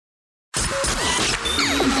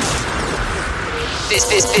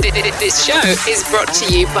This show is brought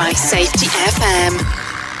to you by Safety FM.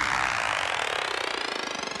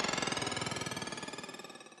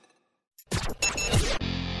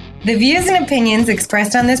 The views and opinions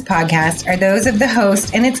expressed on this podcast are those of the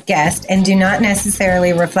host and its guest and do not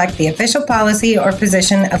necessarily reflect the official policy or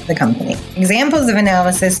position of the company. Examples of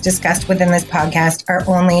analysis discussed within this podcast are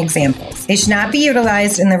only examples. They should not be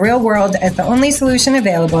utilized in the real world as the only solution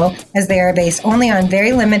available, as they are based only on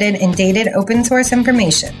very limited and dated open source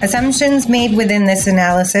information. Assumptions made within this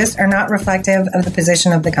analysis are not reflective of the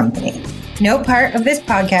position of the company. No part of this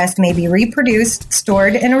podcast may be reproduced,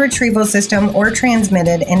 stored in a retrieval system, or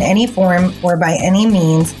transmitted in any form or by any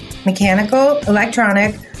means, mechanical,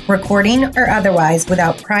 electronic, recording, or otherwise,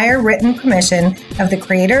 without prior written permission of the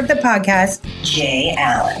creator of the podcast, Jay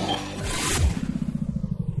Allen.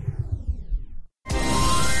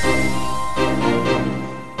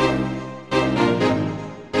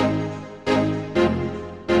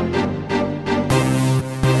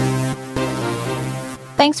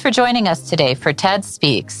 Thanks for joining us today for TED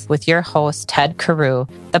Speaks with your host, Ted Carew,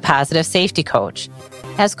 the Positive Safety Coach.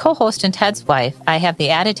 As co-host and Ted's wife, I have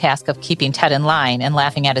the added task of keeping Ted in line and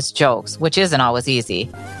laughing at his jokes, which isn't always easy.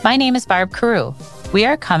 My name is Barb Carew. We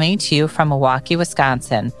are coming to you from Milwaukee,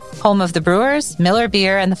 Wisconsin, home of the Brewers, Miller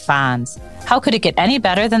Beer, and the Fonz. How could it get any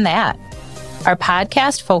better than that? Our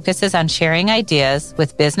podcast focuses on sharing ideas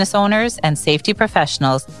with business owners and safety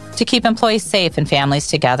professionals to keep employees safe and families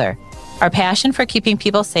together. Our passion for keeping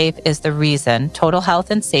people safe is the reason Total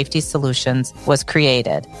Health and Safety Solutions was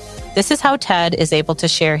created. This is how Ted is able to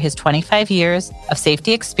share his 25 years of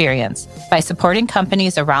safety experience by supporting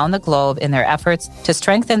companies around the globe in their efforts to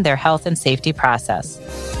strengthen their health and safety process.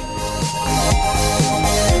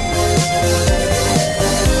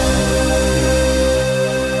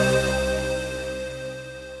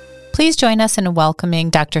 Please join us in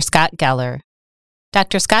welcoming Dr. Scott Geller.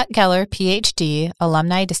 Dr. Scott Geller, Ph.D.,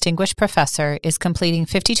 Alumni Distinguished Professor, is completing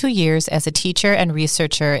 52 years as a teacher and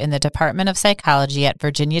researcher in the Department of Psychology at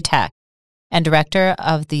Virginia Tech and Director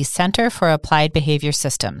of the Center for Applied Behavior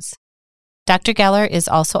Systems. Dr. Geller is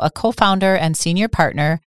also a co-founder and senior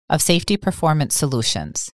partner of Safety Performance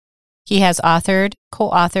Solutions. He has authored,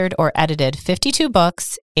 co-authored, or edited 52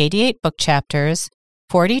 books, 88 book chapters,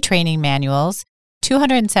 40 training manuals,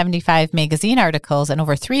 275 magazine articles, and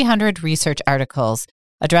over 300 research articles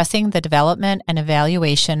addressing the development and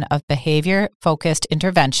evaluation of behavior-focused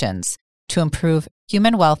interventions to improve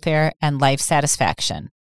human welfare and life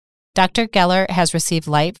satisfaction. Dr. Geller has received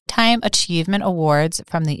Lifetime Achievement Awards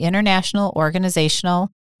from the International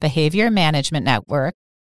Organizational Behavior Management Network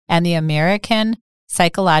and the American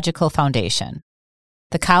Psychological Foundation.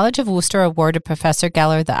 The College of Wooster awarded Professor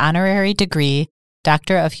Geller the honorary degree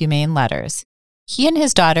Doctor of Humane Letters. He and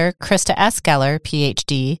his daughter, Krista S. Geller,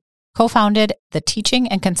 Ph.D., co-founded the teaching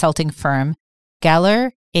and consulting firm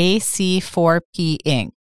Geller AC4P Inc.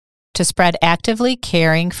 to spread actively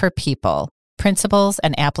caring for people, principles,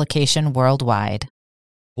 and application worldwide.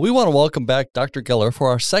 We want to welcome back Dr. Geller for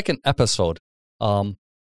our second episode.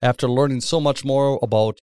 After learning so much more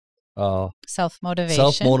about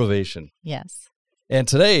self-motivation. Yes. And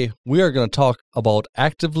today, we are going to talk about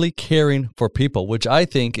actively caring for people, which I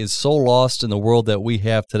think is so lost in the world that we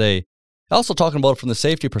have today. Also talking about it from the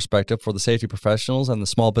safety perspective for the safety professionals and the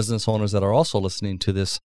small business owners that are also listening to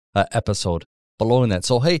this episode below in that.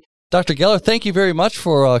 So, hey, Dr. Geller, thank you very much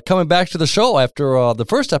for coming back to the show after the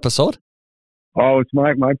first episode. Oh, it's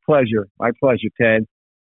my pleasure. My pleasure, Ted.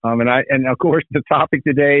 And of course, the topic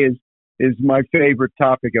today is my favorite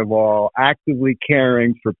topic of all, actively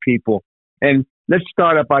caring for people. And let's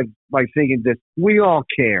start up by thinking this. We all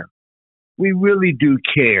care. We really do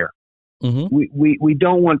care. Mm-hmm. We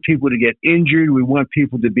don't want people to get injured. We want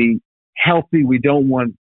people to be healthy. We don't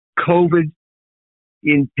want COVID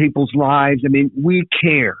in people's lives. I mean, we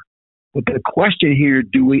care. But the question here,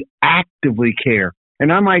 do we actively care?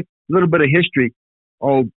 And I might, a little bit of history.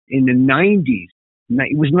 Oh, in the 90s,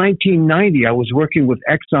 it was 1990, I was working with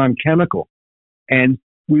Exxon Chemical. And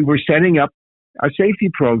we were setting up a safety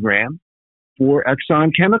program for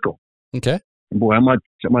Exxon Chemical. Okay. And boy, I must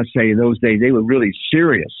say, in those days, they were really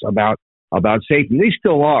serious about safety. They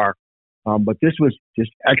still are, but this was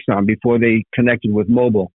just Exxon before they connected with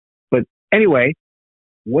Mobil. But anyway,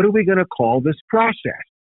 what are we going to call this process?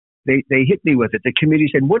 They hit me with it. The committee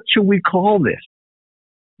said, what should we call this?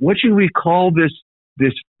 What should we call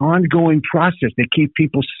this ongoing process to keep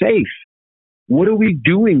people safe? What are we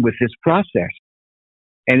doing with this process?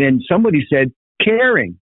 And then somebody said,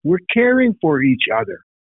 caring. We're caring for each other.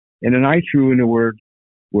 And then I threw in the word,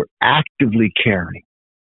 we're actively caring.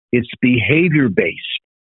 It's behavior-based.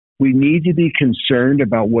 We need to be concerned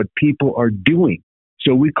about what people are doing.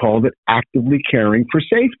 So we called it Actively Caring for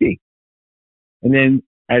Safety. And then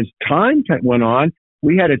as time went on,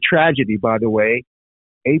 we had a tragedy, by the way,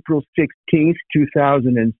 April 16th,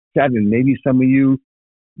 2007. Maybe some of you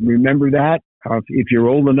remember that. If you're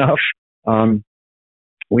old enough,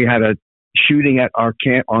 we had a shooting at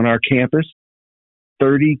on our campus.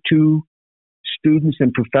 32 students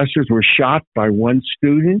and professors were shot by one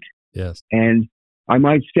student. Yes. And I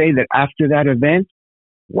might say that after that event,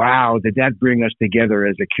 wow, did that bring us together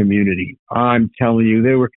as a community. I'm telling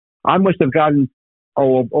you, I must have gotten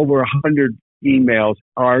over 100 emails.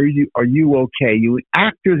 Are you okay?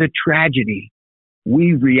 After the tragedy,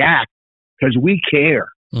 we react because we care.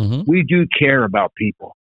 Mm-hmm. We do care about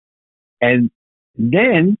people. And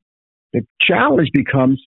then the challenge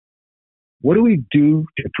becomes, what do we do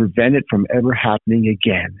to prevent it from ever happening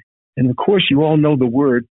again? And of course, you all know the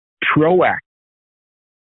word proact.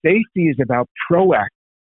 Safety is about proact,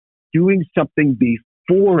 doing something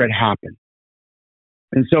before it happens.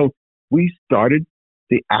 And so we started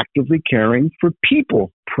the Actively Caring for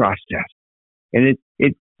People process. And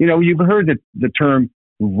it you've heard the term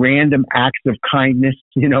random acts of kindness,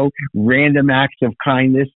 random acts of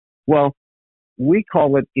kindness. Well, we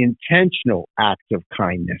call it intentional acts of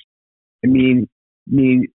kindness. I mean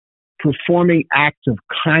performing acts of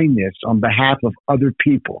kindness on behalf of other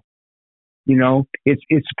people.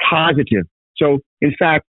 It's positive. So in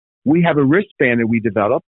fact, we have a wristband that we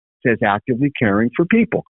developed that says Actively Caring for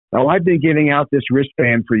People. Now, I've been giving out this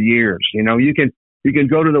wristband for years. You can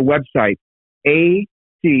go to the website,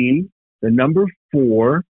 ac4p.org,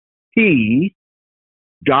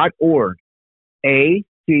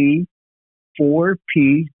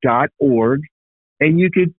 ac4p.org, and you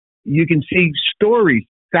can see stories,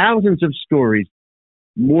 thousands of stories,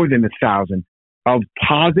 more than 1,000 of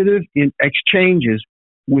positive exchanges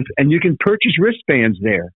and you can purchase wristbands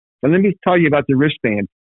there. And let me tell you about the wristband.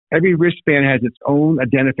 Every wristband has its own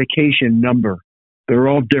identification number. They're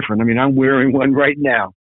all different. I mean, I'm wearing one right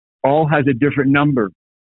now. All has a different number.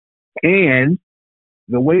 And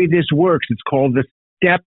the way this works, it's called the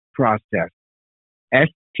STEP process.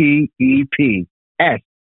 STEP. S.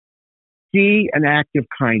 See an act of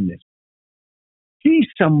kindness. See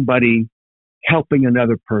somebody helping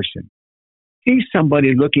another person. See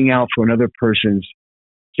somebody looking out for another person's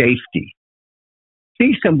safety.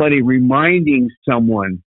 See somebody reminding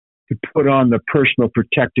someone to put on the personal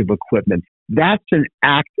protective equipment. That's an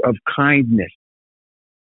act of kindness.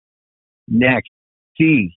 Next,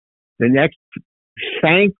 T. The next,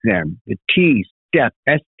 thank them. The T, step,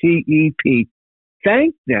 STEP.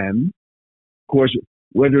 Thank them. Of course,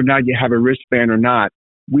 whether or not you have a wristband or not,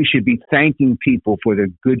 we should be thanking people for the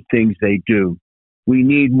good things they do. We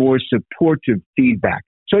need more supportive feedback.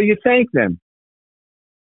 So you thank them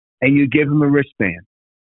and you give them a wristband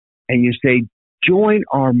and you say, join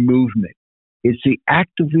our movement. It's the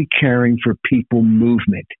Actively Caring for People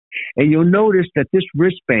movement. And you'll notice that this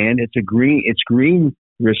wristband, it's green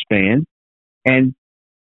wristband, and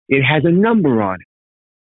it has a number on it.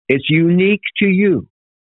 It's unique to you.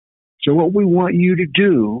 So what we want you to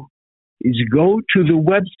do is go to the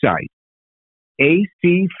website,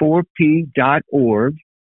 ac4p.org,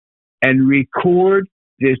 and record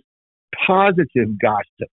this positive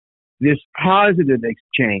gossip, this positive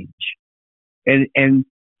exchange, and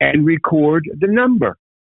record the number.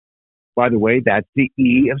 By the way, that's the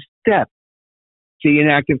E of STEP. See an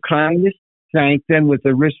act of kindness, thank them with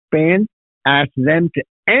a wristband, ask them to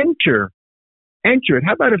enter it.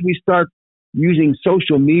 How about if we start using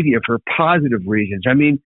social media for positive reasons? I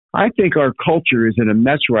mean, I think our culture is in a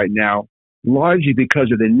mess right now, largely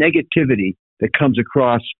because of the negativity that comes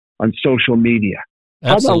across on social media.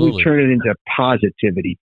 Absolutely. How about we turn it into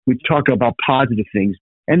positivity? We talk about positive things.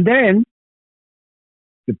 And then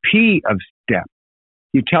the P of STEP.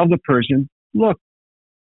 You tell the person, look,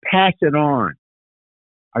 pass it on.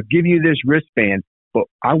 I'll give you this wristband, but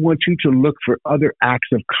I want you to look for other acts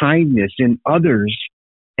of kindness in others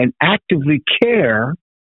and actively care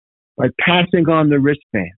by passing on the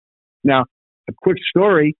wristband. Now, a quick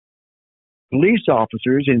story. Police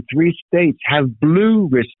officers in 3 states have blue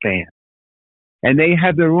wristbands, and they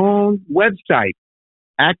have their own website,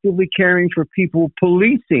 Actively Caring for People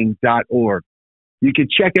Policing.org. You can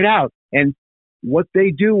check it out. And what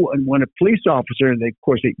they do, and when a police officer, and of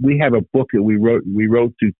course, we have a book that we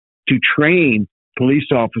wrote to train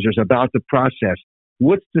police officers about the process.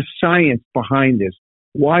 What's the science behind this?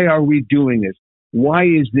 Why are we doing this? Why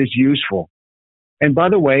is this useful? And by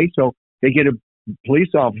the way, so they get a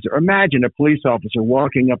police officer. Imagine a police officer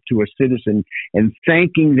walking up to a citizen and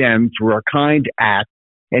thanking them for a kind act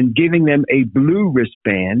and giving them a blue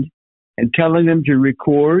wristband and telling them to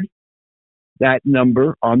record that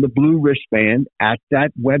number on the blue wristband at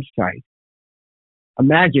that website.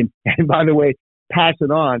 Imagine, and by the way, pass it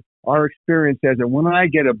on. Our experience says that when I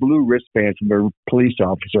get a blue wristband from a police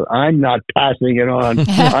officer, I'm not passing it on.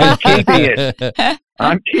 I'm keeping it.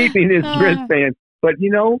 I'm keeping this wristband. But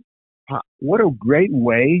what a great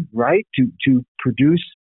way, right, to produce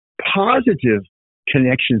positive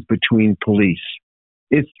connections between police.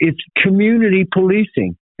 It's community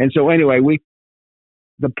policing. And so anyway,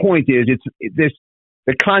 the point is, the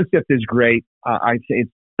concept is great. I'd say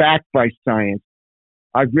it's backed by science.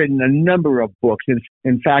 I've written a number of books.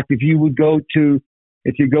 In fact, if you go to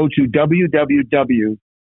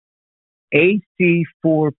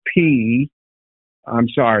www.AC4P,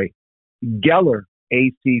 Geller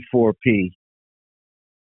AC4P,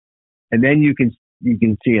 and then you can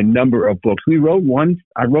see a number of books. I wrote one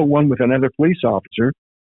with another police officer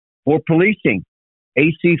for policing,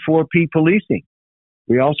 AC4P policing.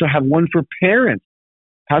 We also have one for parents.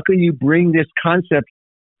 How can you bring this concept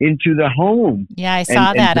into the home? Yeah, I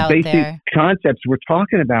saw that out there. The basic concepts we're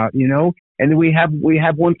talking about, and then we have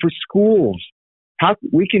one for schools. How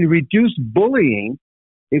we can reduce bullying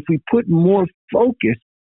if we put more focus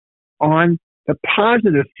on the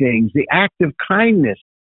positive things, the act of kindness.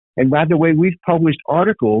 And by the way, we've published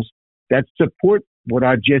articles that support what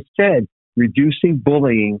I've just said, reducing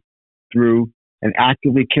bullying through an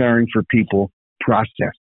actively caring for people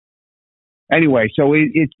process. Anyway, so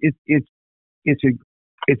it's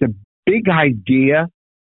a big idea,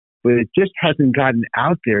 but it just hasn't gotten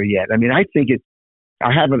out there yet. I mean, I think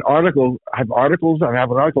I have an article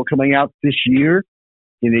coming out this year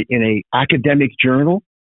in a academic journal.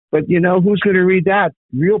 But who's going to read that?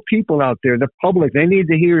 Real people out there, the public, they need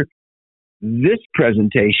to hear this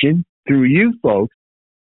presentation through you folks,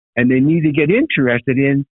 and they need to get interested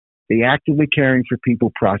in the actively caring for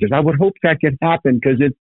people process. I would hope that could happen because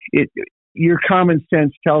your common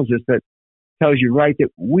sense tells you right that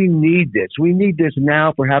we need this. We need this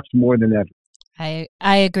now, perhaps more than ever. I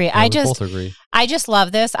agree. Yeah, both agree. I just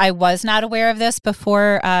love this. I was not aware of this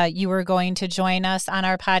before you were going to join us on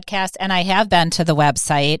our podcast, and I have been to the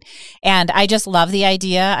website, and I just love the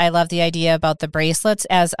idea. I love the idea about the bracelets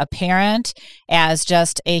as a parent, as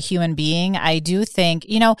just a human being. I do think,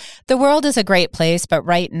 the world is a great place, but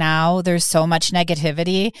right now there's so much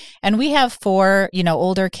negativity, and we have 4,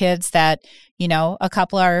 older kids that, a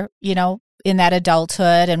couple are, in that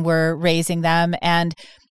adulthood, and we're raising them, and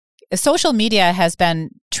social media has been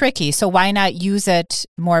tricky, so why not use it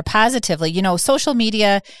more positively? Social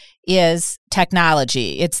media is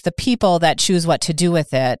technology. It's the people that choose what to do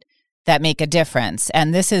with it that make a difference.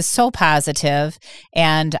 And this is so positive.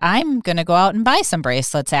 And I'm going to go out and buy some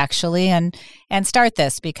bracelets, actually, and start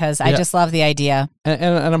this because I just love the idea.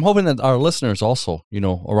 And I'm hoping that our listeners also,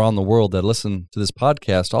 around the world that listen to this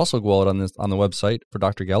podcast also go out on the website for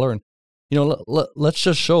Dr. Geller and let's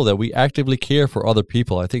just show that we actively care for other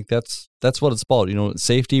people. I think that's what it's about.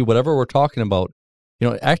 Safety, whatever we're talking about,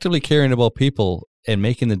 actively caring about people and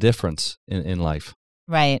making the difference in life.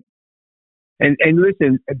 Right. And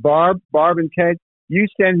listen, Barb and Ted, you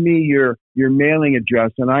send me your mailing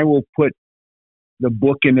address and I will put the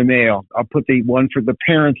book in the mail. I'll put the one for the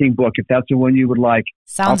parenting book, if that's the one you would like.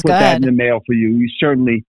 Sounds good. I'll put that in the mail for you. You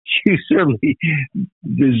certainly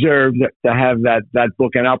deserve to have that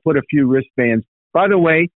book. And I'll put a few wristbands. By the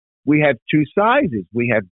way, we have 2 sizes. We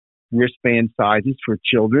have wristband sizes for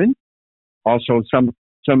children. Also, some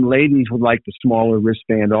ladies would like the smaller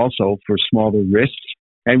wristband also for smaller wrists.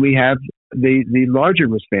 And we have the larger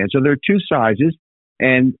wristband. So there are 2 sizes.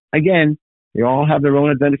 And again, they all have their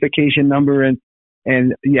own identification number. And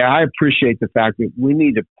yeah, I appreciate the fact that we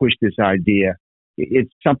need to push this idea.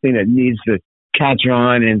 It's something that needs to catch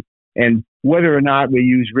on, and whether or not we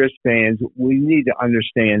use wristbands, we need to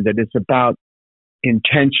understand that it's about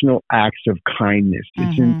intentional acts of kindness.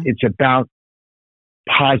 It's about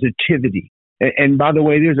positivity. And by the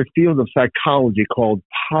way, there's a field of psychology called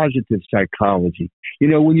positive psychology.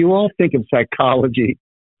 When you all think of psychology,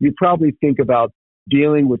 you probably think about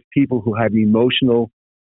dealing with people who have emotional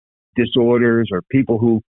disorders or people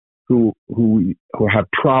who have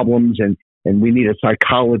problems and we need a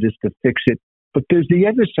psychologist to fix it. But there's the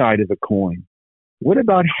other side of the coin. What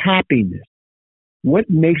about happiness? What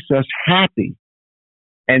makes us happy?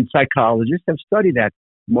 And psychologists have studied that.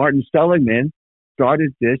 Martin Seligman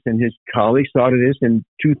started this, and his colleagues started this in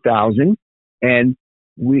 2000. And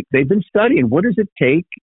they've been studying, what does it take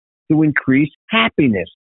to increase happiness?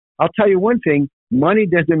 I'll tell you one thing, money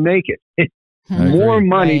doesn't make it. More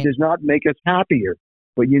money does not make us happier.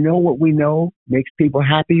 But you know what we know makes people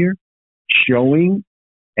happier? Showing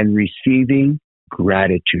and receiving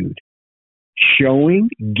gratitude.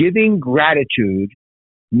 giving gratitude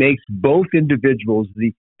makes both individuals,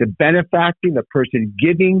 the benefactor, the person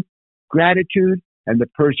giving gratitude, and the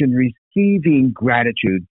person receiving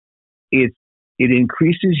gratitude. It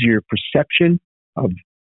increases your perception of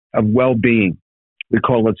well-being. We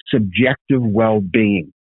call it subjective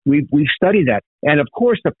well-being. We've studied that. And of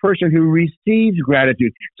course, the person who receives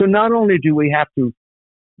gratitude. So not only do we have to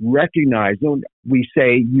recognize, we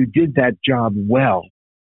say, you did that job well.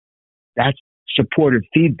 That's supportive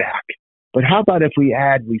feedback. But how about if we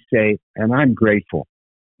say, and I'm grateful.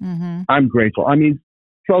 Mm-hmm. I'm grateful. I mean,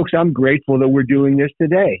 folks, I'm grateful that we're doing this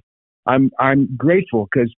today. I'm grateful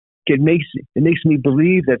because it makes me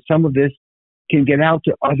believe that some of this can get out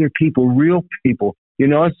to other people, real people. You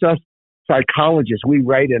know, us psychologists, we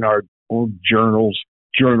write in our own journal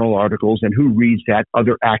articles, and who reads that?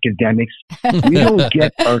 Other academics. We don't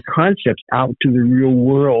get our concepts out to the real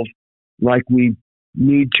world like we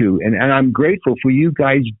need to. And I'm grateful for you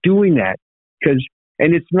guys doing that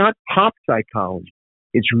and it's not pop psychology.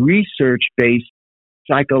 It's research-based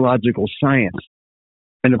psychological science.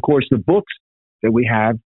 And of course, the books that we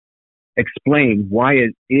have explain why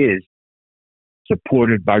it is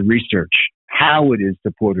supported by research, how it is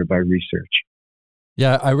supported by research.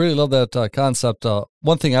 Yeah, I really love that concept.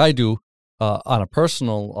 One thing I do on a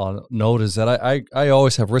personal note is that I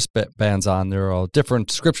always have wristbands on. There are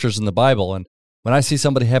different scriptures in the Bible, and when I see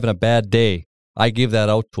somebody having a bad day, I give that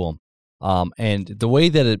out to them. And the way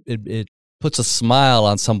that it puts a smile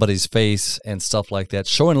on somebody's face and stuff like that,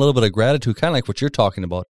 showing a little bit of gratitude, kind of like what you're talking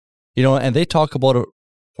about, you know, and they talk about it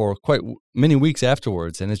for quite many weeks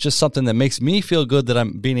afterwards. And it's just something that makes me feel good that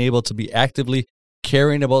I'm being able to be actively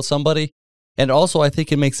caring about somebody. And also, I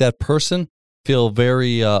think it makes that person feel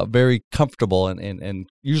very, very comfortable and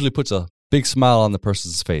usually puts a big smile on the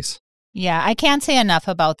person's face. Yeah, I can't say enough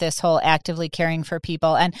about this whole actively caring for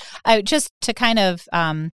people. And I just to kind of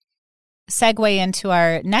segue into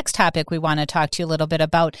our next topic, we want to talk to you a little bit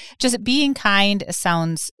about just being kind.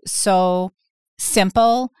 Sounds so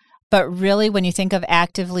simple, but really when you think of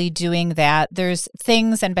actively doing that, there's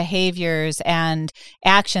things and behaviors and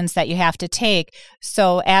actions that you have to take.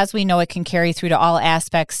 So as we know, it can carry through to all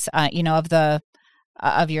aspects,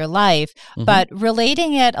 of your life, but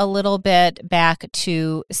relating it a little bit back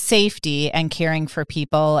to safety and caring for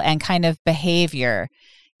people and kind of behavior.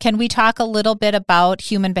 Can we talk a little bit about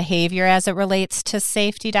human behavior as it relates to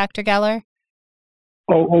safety, Dr. Geller?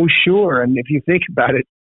 Oh, sure. And if you think about it,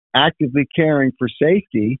 actively caring for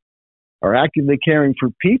safety or actively caring for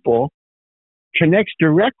people connects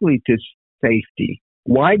directly to safety.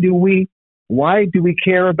 Why do we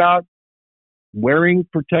care about wearing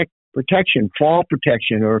protection, fall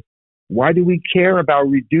protection, or why do we care about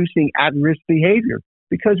reducing at-risk behavior?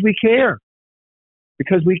 Because we care.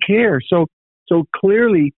 So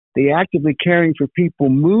clearly, the actively caring for people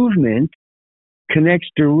movement connects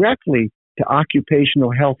directly to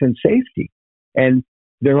occupational health and safety. And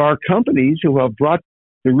there are companies who have brought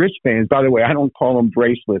the wristbands. By the way, I don't call them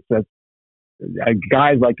bracelets. That's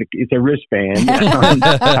guys like it's a wristband.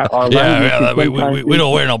 We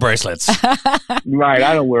don't wear no bracelets. Right,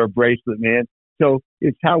 I don't wear a bracelet, man. So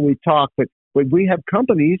it's how we talk. But we have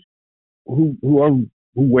companies who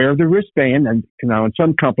wear the wristband, and now in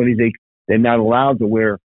some companies they're not allowed to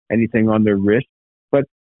wear anything on their wrist. But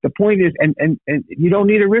the point is, and you don't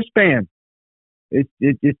need a wristband.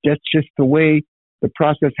 That's just the way the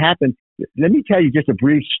process happens. Let me tell you just a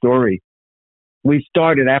brief story. We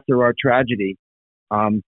started after our tragedy,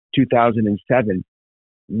 2007.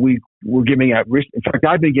 We were giving out in fact,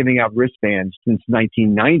 I've been giving out wristbands since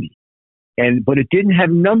 1990, but it didn't have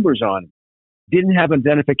numbers on it. Didn't have an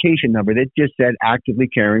identification number. It just said actively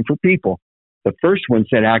caring for people. The first one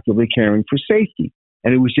said actively caring for safety,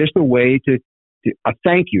 and it was just a way to a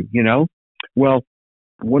thank you. You know, well,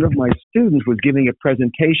 one of my students was giving a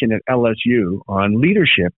presentation at LSU on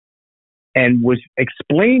leadership, and was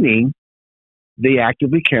explaining the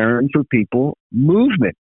actively caring for people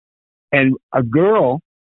movement. And a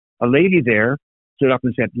lady there stood up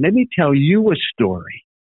and said, "Let me tell you a story.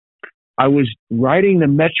 I was riding the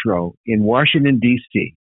metro in Washington,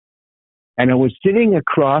 D.C., and I was sitting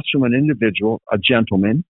across from an individual, a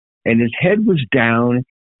gentleman, and his head was down,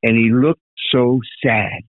 and he looked so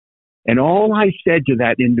sad. And all I said to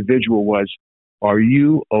that individual was, 'Are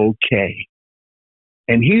you okay?'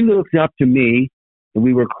 And he looked up to me, and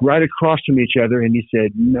we were right across from each other, and he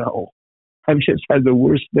said, 'No, I've just had the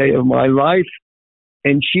worst day of my life.'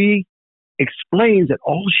 And she explains that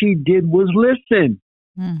all she did was listen.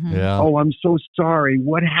 Mm-hmm. Yeah. 'Oh, I'm so sorry.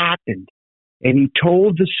 What happened?' And he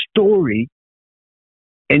told the story,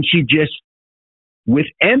 and she just with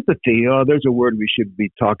empathy, there's a word we should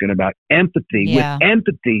be talking about, empathy. Yeah. With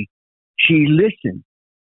empathy, she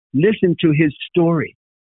listened to his story.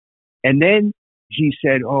 And then she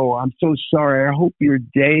said, "Oh, I'm so sorry. I hope your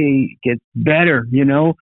day gets better.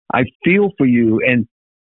 I feel for you."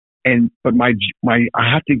 But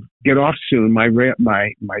I have to get off soon. My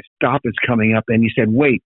stop is coming up. And he said,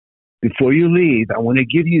 "Wait, before you leave, I want to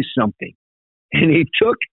give you something." And he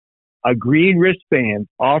took a green wristband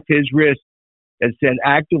off his wrist that said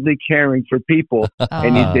 "actively caring for people."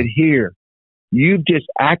 And he said, "Here, you've just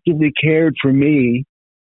actively cared for me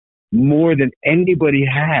more than anybody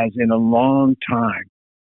has in a long time."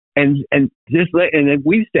 And then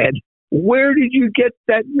we said, "Where did you get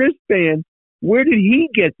that wristband? Where did he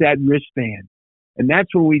get that wristband?" And that's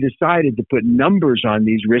when we decided to put numbers on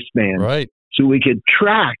these wristbands, right, so we could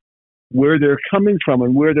track where they're coming from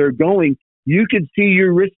and where they're going. You could see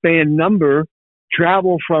your wristband number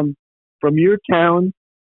travel from your town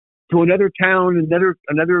to another town,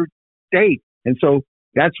 another state. And so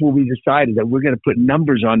that's when we decided that we're going to put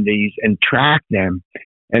numbers on these and track them.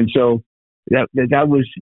 And so that was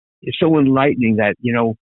so enlightening that,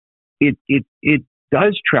 it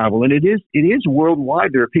does travel, and it is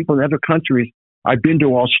worldwide. There are people in other countries. I've been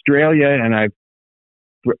to Australia, and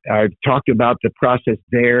I've talked about the process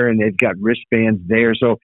there, and they've got wristbands there.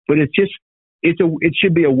 So, but it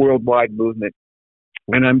should be a worldwide movement.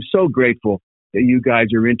 And I'm so grateful that you guys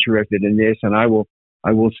are interested in this. And I will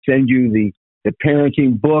send you the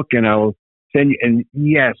parenting book, and I will send you, and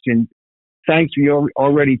yes, and thanks. You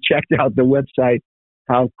already checked out the website.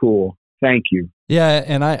 How cool. Thank you. Yeah,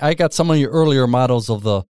 and I got some of your earlier models of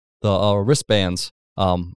the wristbands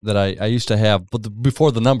that I used to have, but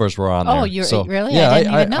before the numbers were on there. Oh, you really? Yeah, I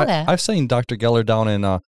didn't even know that. I've seen Dr. Geller down in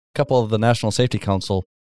a couple of the National Safety Council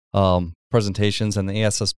presentations and the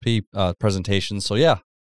ASSP presentations. So yeah,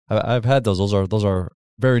 I've had those. Those are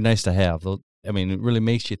very nice to have. I mean, it really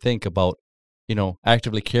makes you think about,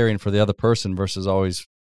 actively caring for the other person versus always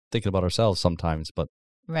thinking about ourselves sometimes. But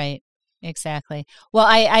right. Exactly. Well,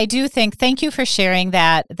 I do thank you for sharing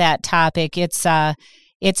that topic.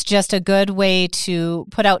 It's just a good way to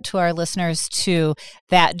put out to our listeners too,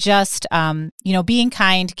 that just, being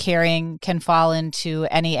kind, caring can fall into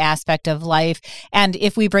any aspect of life. And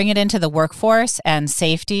if we bring it into the workforce and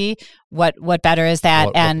safety, what better is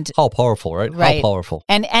that? And how powerful, right? How powerful.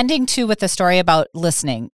 And ending too with the story about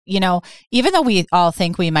listening. Even though we all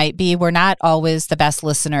think we might be, we're not always the best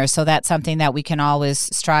listeners. So that's something that we can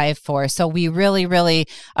always strive for. So we really, really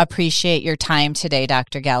appreciate your time today,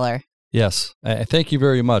 Dr. Geller. Yes, thank you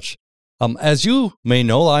very much. As you may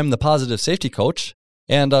know, I'm the Positive Safety Coach.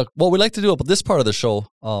 And what we like to do about this part of the show,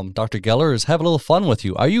 Dr. Geller, is have a little fun with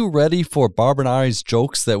you. Are you ready for Barb and I's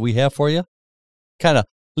jokes that we have for you? Kind of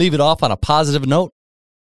leave it off on a positive note?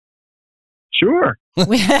 Sure. I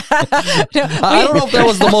don't know if that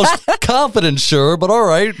was the most confident sure, but all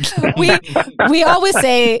right. We always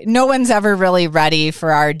say no one's ever really ready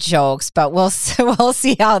for our jokes, but we'll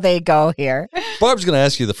see how they go here. Barb's going to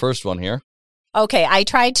ask you the first one here. Okay, I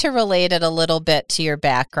tried to relate it a little bit to your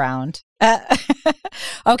background.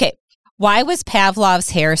 Okay, why was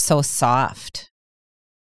Pavlov's hair so soft?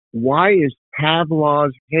 Why is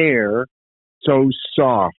Pavlov's hair so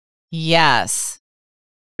soft? Yes.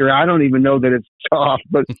 I don't even know that it's soft,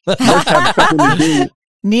 but it must have something to do.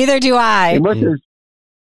 Neither do I.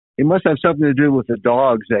 It must have something to do with the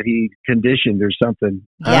dogs that he conditioned or something.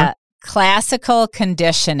 Yeah, huh? Classical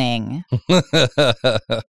conditioning. All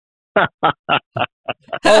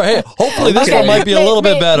right, hopefully this one might be a little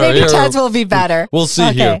bit better. Maybe Ted's will be better. We'll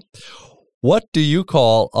see here. What do you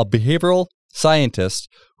call a behavioral scientist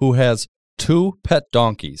who has 2 pet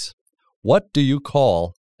donkeys? What do you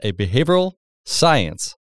call a behavioral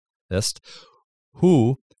scientist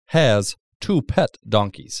who has 2 pet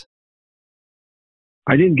donkeys?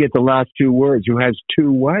 I didn't get the last 2 words. Who has 2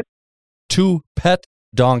 what? 2 pet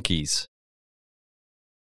donkeys.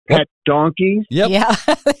 Pet donkeys? Yep. Yeah.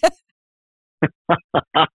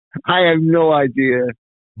 I have no idea.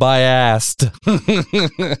 Biased. We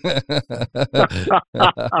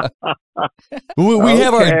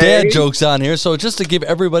have our dad jokes on here, so just to give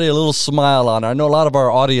everybody a little smile on. I know a lot of our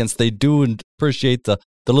audience, they do appreciate the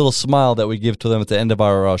little smile that we give to them at the end of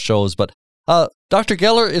our shows. But Dr.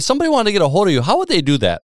 Geller, if somebody wanted to get a hold of you, how would they do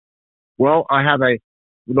that? Well, I have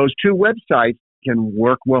those 2 websites can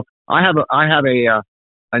work. Well, I have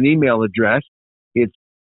an email address. It's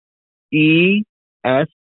ES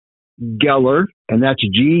Geller, and that's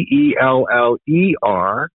GELLER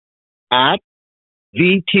at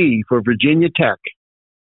VT for Virginia Tech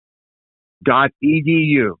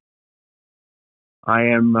 .edu.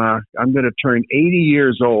 I'm going to turn 80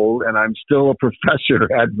 years old, and I'm still a professor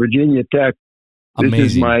at Virginia Tech. Amazing.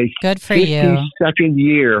 This is my Good for you. 52nd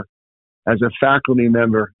year as a faculty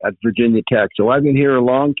member at Virginia Tech. So I've been here a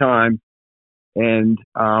long time, and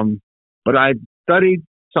but I've studied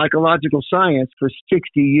psychological science for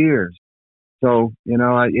 60 years. So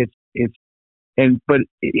it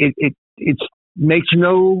makes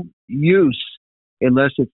no use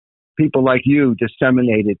unless it's people like you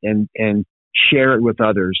disseminate it and share it with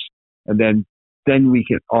others, and then we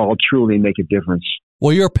can all truly make a difference.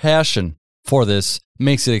 Well, your passion for this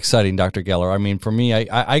makes it exciting, Dr. Geller. I mean, for me,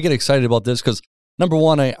 I get excited about this because, number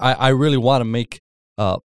one, I really want to make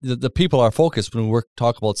the people our focus when we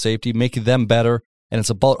talk about safety, making them better, and it's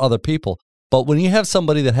about other people. But when you have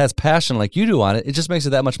somebody that has passion like you do on it, it just makes it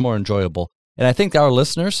that much more enjoyable. And I think our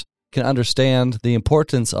listeners can understand the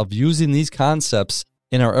importance of using these concepts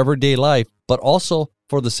in our everyday life, but also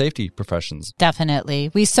for the safety professions.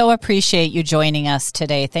 Definitely. We so appreciate you joining us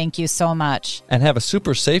today. Thank you so much. And have a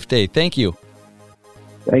super safe day. Thank you.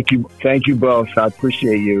 Thank you. Thank you both. I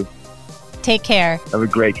appreciate you. Take care. Have a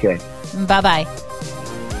great day. Bye-bye.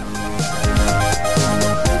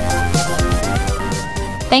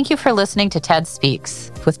 Thank you for listening to TED Speaks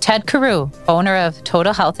with Ted Carew, owner of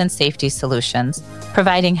Total Health and Safety Solutions,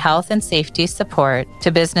 providing health and safety support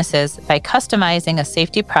to businesses by customizing a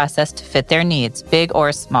safety process to fit their needs, big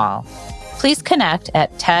or small. Please connect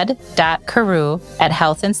at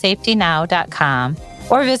ted.carew@healthandsafetynow.com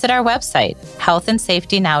or visit our website,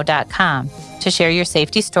 healthandsafetynow.com, to share your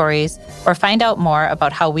safety stories or find out more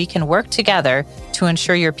about how we can work together to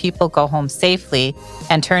ensure your people go home safely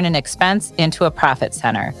and turn an expense into a profit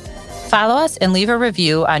center. Follow us and leave a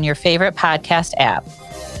review on your favorite podcast app.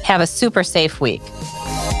 Have a super safe week.